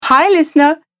Hi,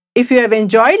 listener. If you have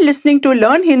enjoyed listening to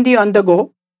Learn Hindi on the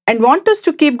go and want us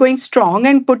to keep going strong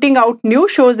and putting out new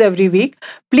shows every week,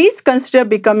 please consider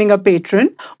becoming a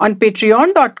patron on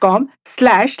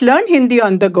patreon.com/Learn Hindi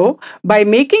on the go by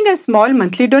making a small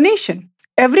monthly donation.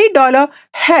 Every dollar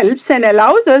helps and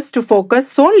allows us to focus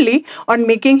solely on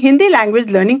making Hindi language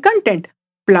learning content.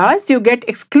 Plus, you get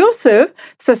exclusive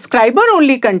subscriber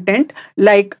only content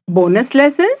like bonus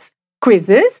lessons,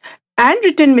 quizzes, and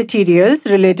written materials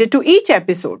related to each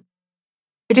episode.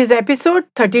 It is episode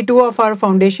 32 of our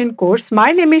foundation course. My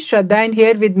name is Shraddha and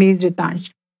here with me is Ritansh.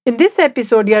 In this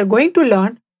episode, you are going to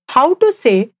learn how to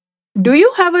say, "Do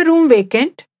you have a room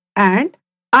vacant?" and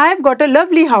 "I have got a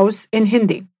lovely house" in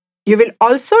Hindi. You will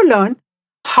also learn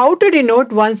how to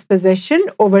denote one's possession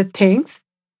over things.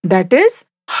 That is,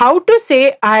 how to say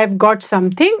 "I have got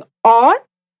something" or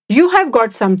 "You have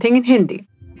got something" in Hindi.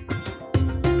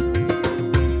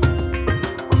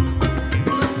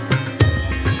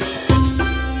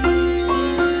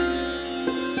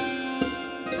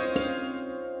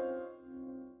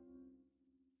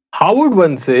 How would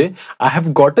one say, I have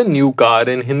got a new car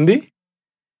in Hindi?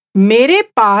 मेरे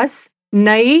पास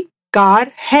नई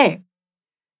car है.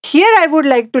 Here I would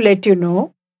like to let you know,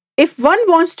 if one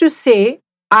wants to say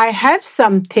I have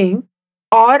something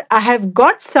or I have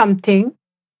got something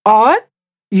or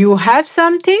you have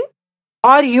something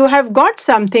or you have got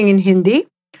something in Hindi,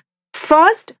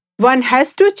 first one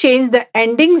has to change the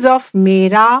endings of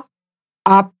मेरा,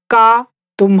 आपका,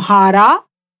 तुम्हारा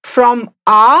from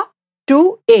a to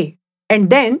a, and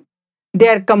then they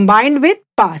are combined with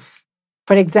pass.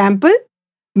 For example,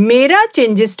 मेरा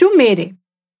changes to मेरे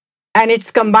and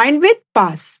it's combined with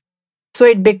pass. So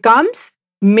it becomes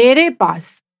मेरे पास.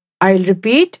 I'll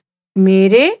repeat,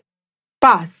 मेरे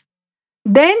पास.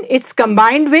 Then it's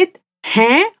combined with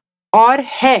हैं or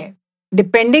है,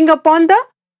 depending upon the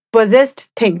possessed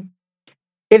thing.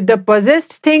 If the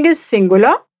possessed thing is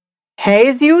singular, है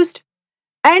is used,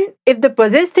 and if the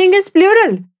possessed thing is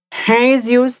plural, हैं is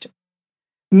used.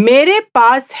 मेरे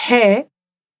पास है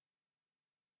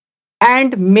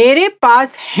and मेरे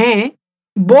पास हैं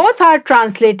both are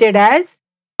translated as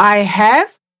I have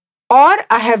or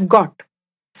I have got.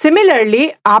 Similarly,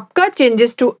 आपका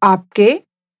changes to आपके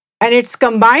and it's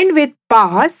combined with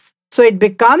pass, so it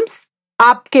becomes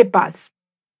आपके पास.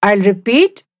 I'll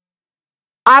repeat,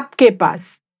 आपके पास.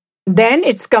 Then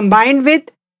it's combined with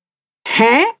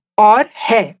हैं और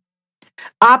है.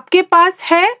 आपके पास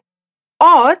है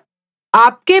और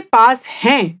आपके पास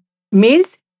हैं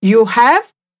means you have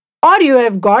or you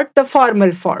have got the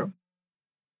formal form.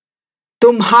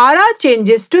 तुम्हारा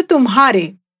changes to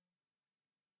तुम्हारे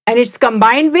and it's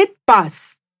combined with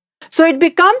pass. So it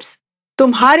becomes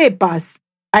तुम्हारे पास.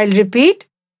 I'll repeat,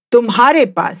 तुम्हारे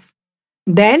पास.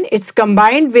 Then it's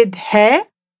combined with है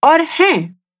और हैं.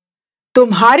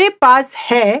 तुम्हारे पास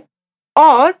है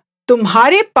और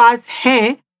तुम्हारे पास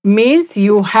हैं means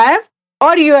you have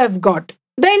or you have got,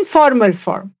 the informal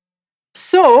form.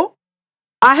 So,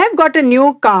 I have got a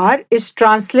new car is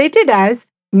translated as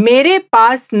मेरे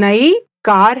पास नई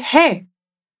कार है.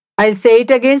 I'll say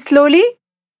it again slowly.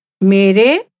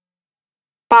 मेरे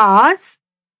पास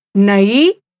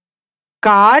नई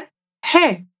कार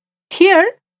है. Here,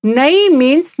 नई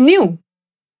means new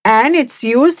and it's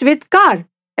used with car,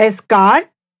 as car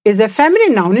is a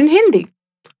feminine noun in Hindi.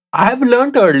 I have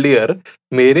learnt earlier,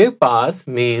 मेरे पास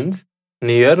means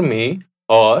near me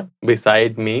or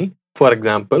beside me. For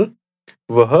example,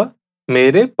 वह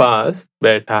मेरे पास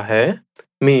बैठा है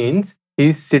means he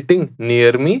is sitting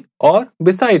near me or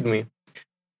beside me.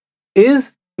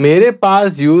 Is मेरे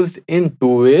पास used in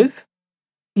two ways?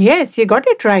 Yes, you got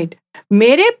it right.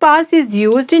 मेरे पास is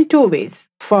used in two ways.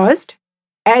 First,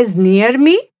 as near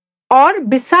me or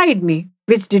beside me,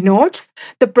 which denotes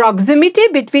the proximity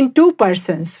between two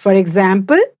persons. For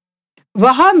example,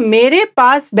 वह मेरे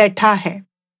पास बैठा है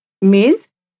means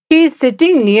he is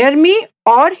sitting near me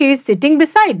or he is sitting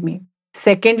beside me.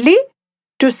 Secondly,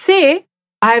 to say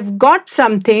I have got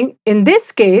something, in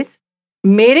this case,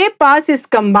 मेरे पास is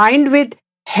combined with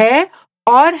है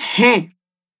और हैं.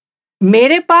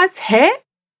 मेरे पास है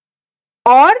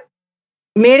और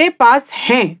मेरे पास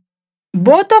हैं.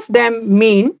 Both of them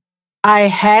mean I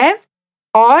have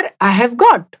or I have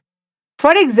got.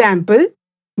 For example,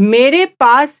 मेरे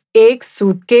पास एक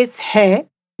suitcase है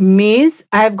means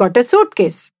I have got a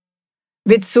suitcase.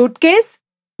 With suitcase,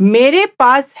 मेरे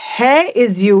पास है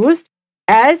is used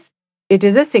as it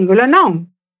is a singular noun.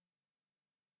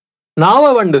 Now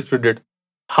I've understood it.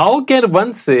 How can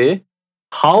one say,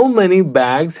 how many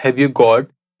bags have you got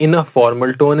in a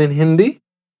formal tone in Hindi?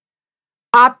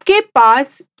 आपके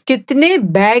पास कितने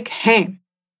bag हैं?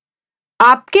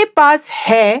 आपके पास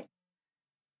है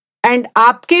and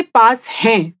आपके पास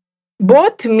हैं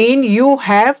both mean you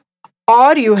have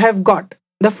or you have got,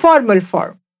 the formal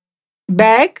form.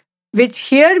 Bag, which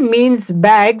here means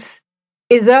bags,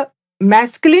 is a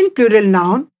masculine plural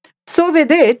noun. So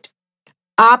with it,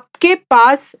 आपके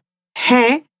पास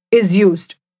हैं is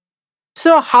used.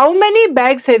 So how many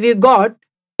bags have you got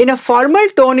in a formal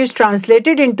tone is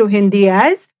translated into Hindi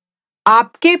as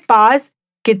आपके पास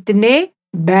कितने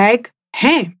bag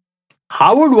हैं?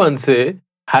 How would one say,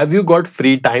 have you got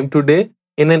free time today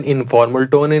in an informal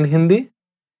tone in Hindi?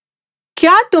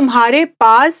 क्या तुम्हारे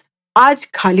पास आज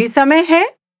खाली समय है?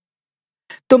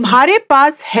 तुम्हारे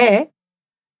पास है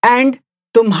and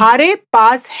तुम्हारे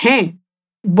पास हैं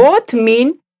both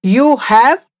mean you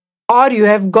have or you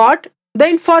have got, the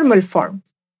informal form.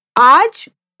 आज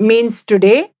means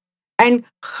today and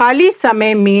खाली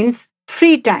समय means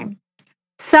free time.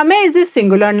 समय is a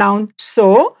singular noun,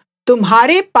 so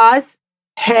तुम्हारे पास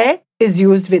है is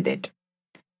used with it.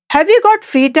 Have you got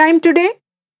free time today?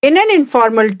 In an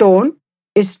informal tone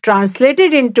is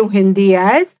translated into Hindi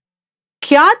as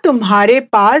क्या तुम्हारे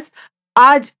पास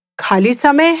आज खाली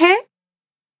समय है?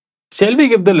 Shall we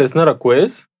give the listener a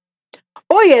quiz?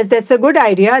 Oh yes, that's a good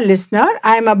idea, listener.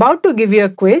 I am about to give you a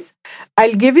quiz.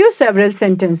 I'll give you several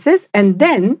sentences and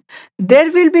then there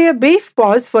will be a brief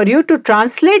pause for you to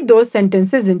translate those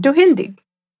sentences into Hindi.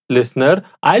 Listener,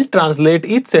 I'll translate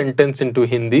each sentence into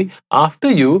Hindi after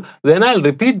you, then I'll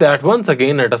repeat that once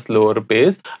again at a slower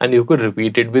pace and you could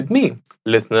repeat it with me.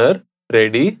 Listener,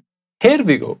 ready? Here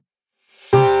we go.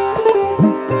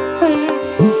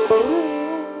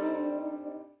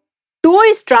 To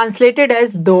is translated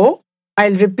as though.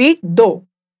 I'll repeat though.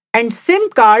 And SIM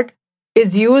card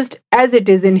is used as it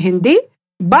is in Hindi,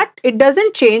 but it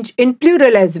doesn't change in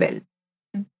plural as well.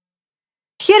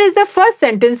 Here is the first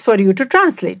sentence for you to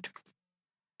translate.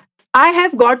 I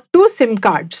have got 2 SIM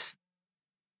cards.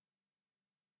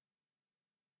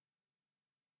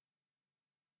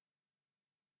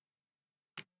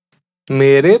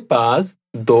 मेरे पास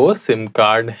 2 SIM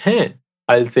card हैं.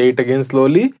 I'll say it again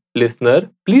slowly. Listener,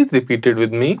 please repeat it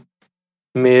with me.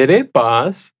 मेरे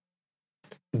पास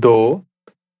 2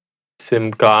 SIM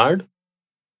card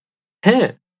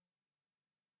हैं.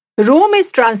 Room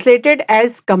is translated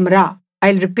as kamra.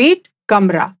 I'll repeat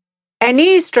kamra. Any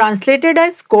is translated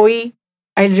as koi.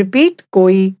 I'll repeat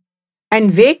koi.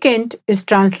 And vacant is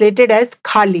translated as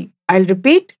khali. I'll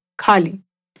repeat khali.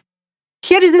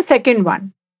 Here is the second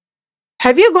one.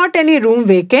 Have you got any room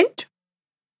vacant?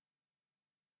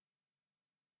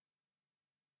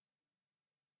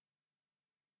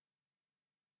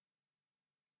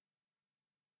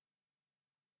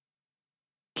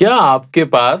 क्या आपके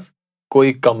पास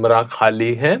कोई कमरा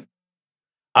खाली है?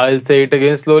 I'll say it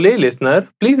again slowly. Listener,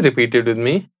 please repeat it with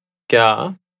me. क्या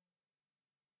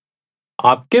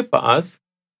आपके पास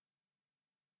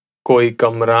कोई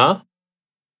कमरा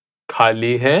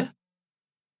खाली है?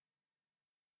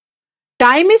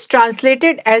 Time is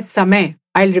translated as samay.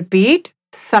 I'll repeat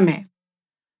samay.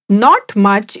 Not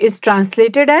much is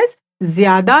translated as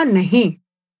zyada nahi.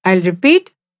 I'll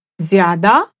repeat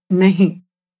zyada nahi.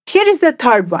 Here is the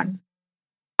third one.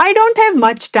 I don't have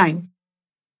much time.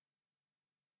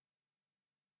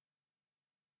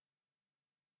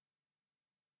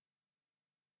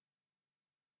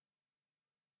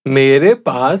 मेरे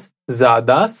पास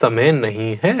ज्यादा समय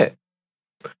नहीं है.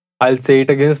 I'll say it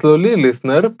again slowly.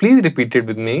 Listener, please repeat it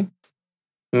with me.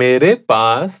 मेरे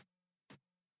पास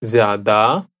ज्यादा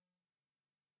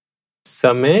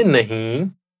समय नहीं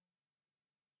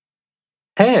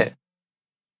है.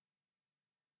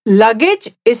 Luggage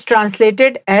is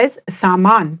translated as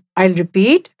saman. I'll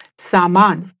repeat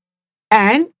saman.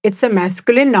 And it's a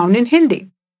masculine noun in Hindi.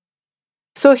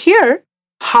 So here,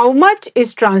 how much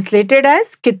is translated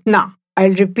as kitna.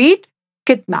 I'll repeat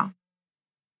kitna.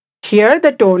 Here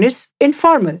the tone is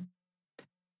informal.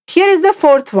 Here is the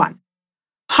fourth one.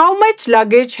 How much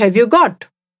luggage have you got?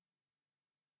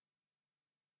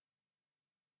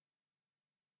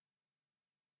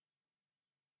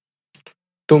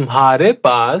 तुम्हारे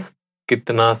पास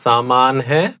कितना सामान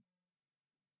है?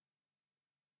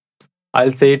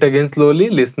 I'll say it again slowly.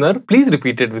 Listener, please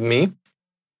repeat it with me.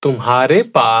 तुम्हारे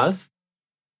पास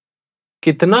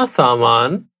कितना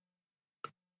सामान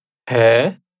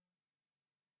है?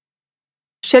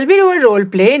 Shall we do a role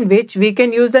play in which we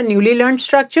can use the newly learned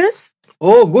structures?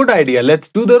 Oh, good idea. Let's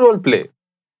do the role play.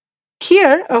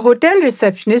 Here, a hotel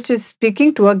receptionist is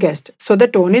speaking to a guest, so the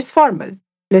tone is formal.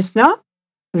 Listener,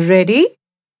 ready?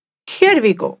 Here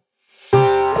we go.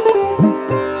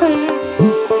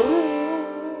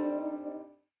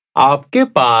 आपके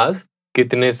पास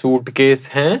कितने suitcase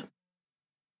हैं?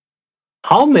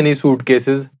 How many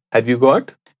suitcases have you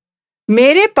got?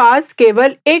 मेरे पास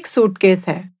केवल एक suitcase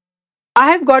है. I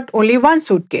have got only one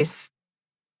suitcase.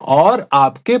 और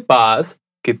आपके पास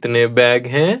कितने बैग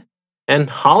हैं? And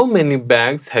how many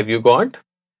bags have you got?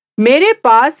 मेरे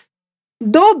पास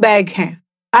 2 बैग हैं.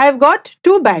 I have got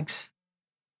 2 bags.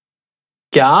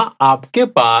 क्या आपके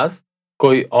पास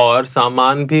कोई और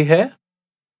सामान भी है?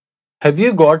 Have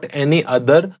you got any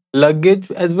other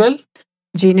luggage as well?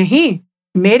 जी नहीं,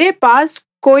 मेरे पास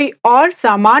कोई और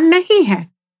सामान नहीं है.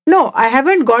 No, I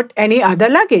haven't got any other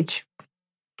luggage.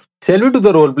 Shall we do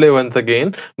the role play once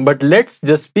again? But let's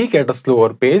just speak at a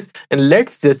slower pace and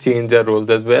let's just change our roles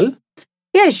as well.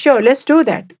 Yes, sure, let's do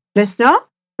that. Listener,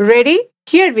 ready?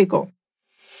 Here we go.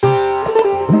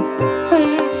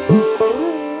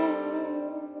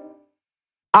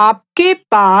 आपके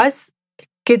पास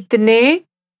कितने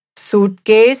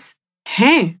suitcase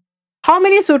हैं? How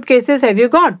many suitcases have you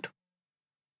got?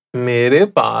 मेरे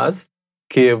पास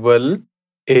केवल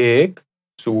एक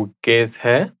suitcase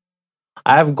है.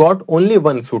 I have got only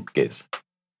one suitcase.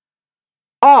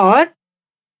 और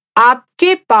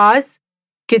आपके पास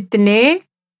कितने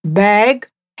बैग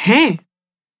हैं?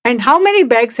 And how many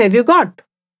bags have you got?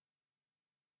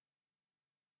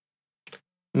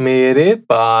 मेरे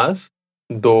पास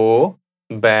 2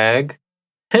 बैग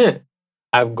हैं.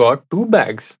 I've got 2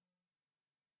 bags.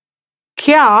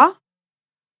 क्या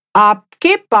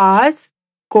आपके पास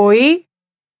कोई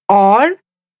और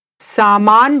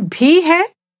सामान भी है?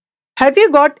 Have you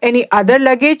got any other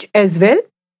luggage as well?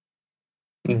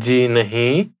 जी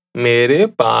नहीं, मेरे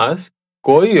पास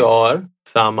कोई और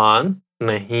सामान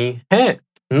नहीं है.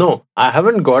 No, I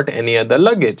haven't got any other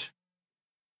luggage.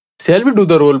 Shall we do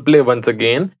the role play once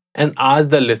again and ask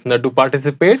the listener to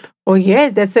participate? Oh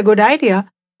yes, that's a good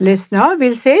idea. Listener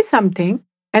will say something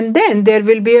and then there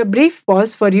will be a brief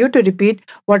pause for you to repeat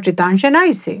what Ritansh and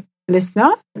I say.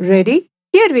 Listener, ready?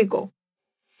 Here we go.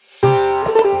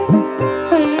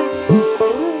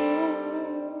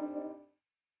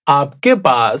 आपके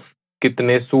पास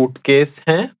कितने suitcase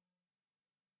हैं?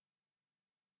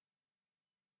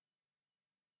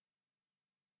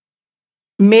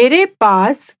 मेरे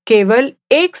पास केवल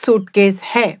एक suitcase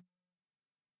है.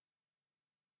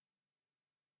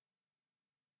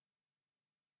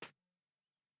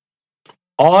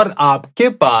 और आपके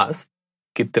पास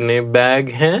कितने बैग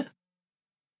हैं?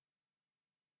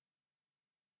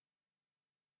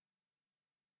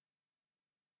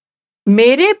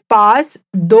 मेरे पास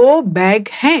 2 बैग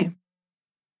हैं.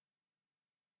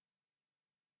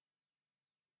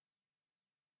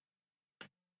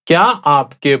 क्या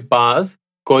आपके पास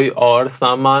कोई और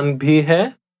सामान भी है?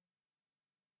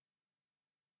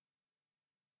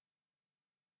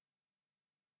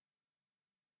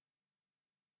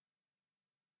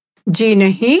 जी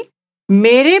नहीं,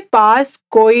 मेरे पास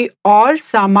कोई और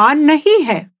सामान नहीं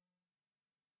है.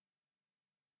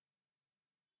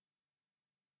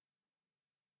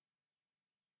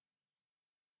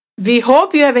 We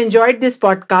hope you have enjoyed this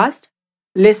podcast.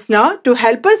 Listener, to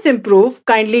help us improve,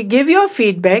 kindly give your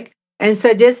feedback and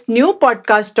suggest new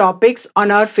podcast topics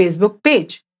on our Facebook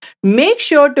page. Make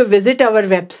sure to visit our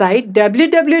website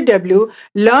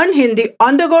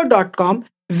www.learnhindiondego.com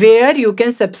where you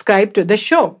can subscribe to the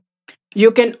show.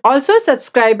 You can also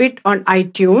subscribe it on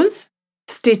iTunes,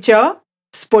 Stitcher,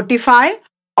 Spotify,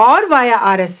 or via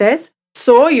RSS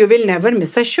so you will never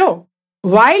miss a show.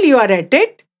 While you are at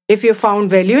it, if you found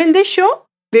value in this show,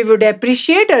 we would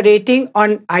appreciate a rating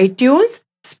on iTunes,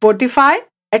 Spotify,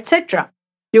 etc.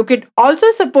 You can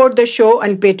also support the show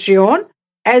on Patreon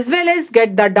as well as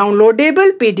get the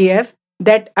downloadable PDF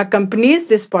that accompanies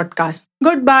this podcast.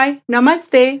 Goodbye.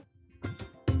 Namaste.